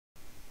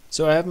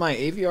So I have my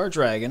AVR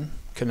Dragon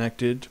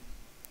connected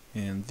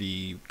in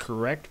the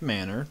correct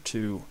manner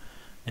to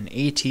an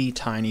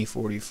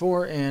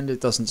ATtiny44, and it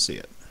doesn't see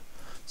it.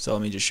 So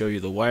let me just show you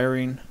the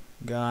wiring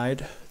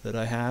guide that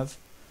I have,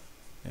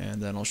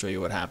 and then I'll show you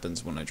what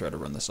happens when I try to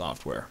run the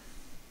software.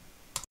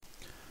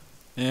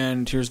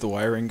 And here's the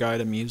wiring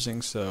guide I'm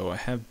using. So I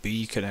have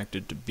B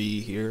connected to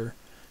B here,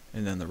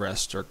 and then the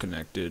rest are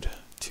connected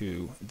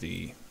to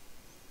the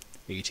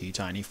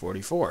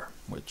ATtiny44,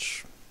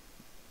 which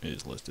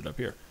is listed up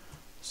here.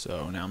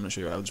 So now I'm going to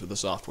show you what happens with the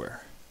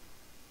software.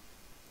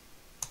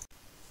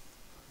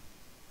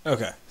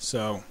 Okay,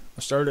 so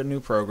I started a new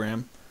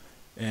program,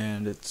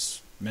 and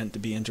it's meant to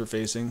be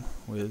interfacing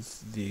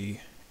with the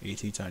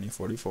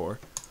ATtiny44.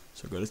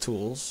 So go to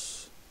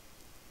Tools,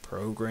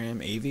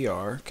 Program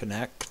AVR,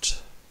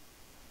 Connect.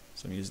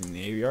 So I'm using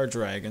the AVR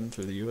Dragon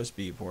through the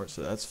USB port,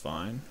 so that's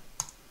fine.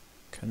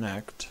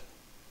 Connect.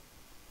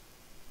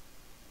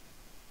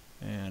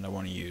 And I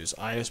want to use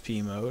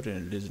ISP mode,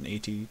 and it is an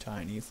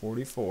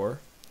ATtiny44.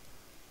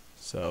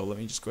 So let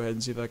me just go ahead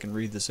and see if I can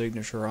read the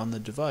signature on the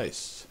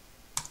device.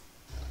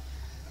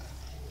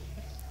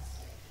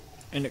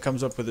 And it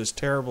comes up with this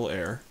terrible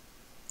error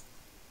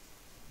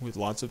with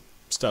lots of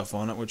stuff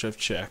on it, which I've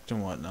checked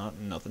and whatnot,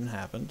 and nothing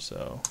happened.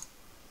 So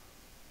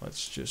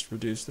let's just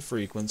reduce the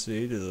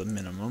frequency to the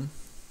minimum.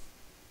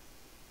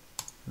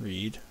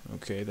 Read.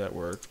 Okay, that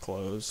worked.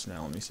 Close.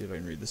 Now let me see if I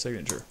can read the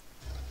signature.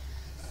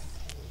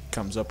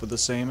 Comes up with the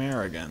same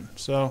error again.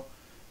 So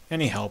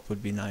any help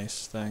would be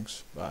nice.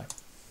 Thanks. Bye.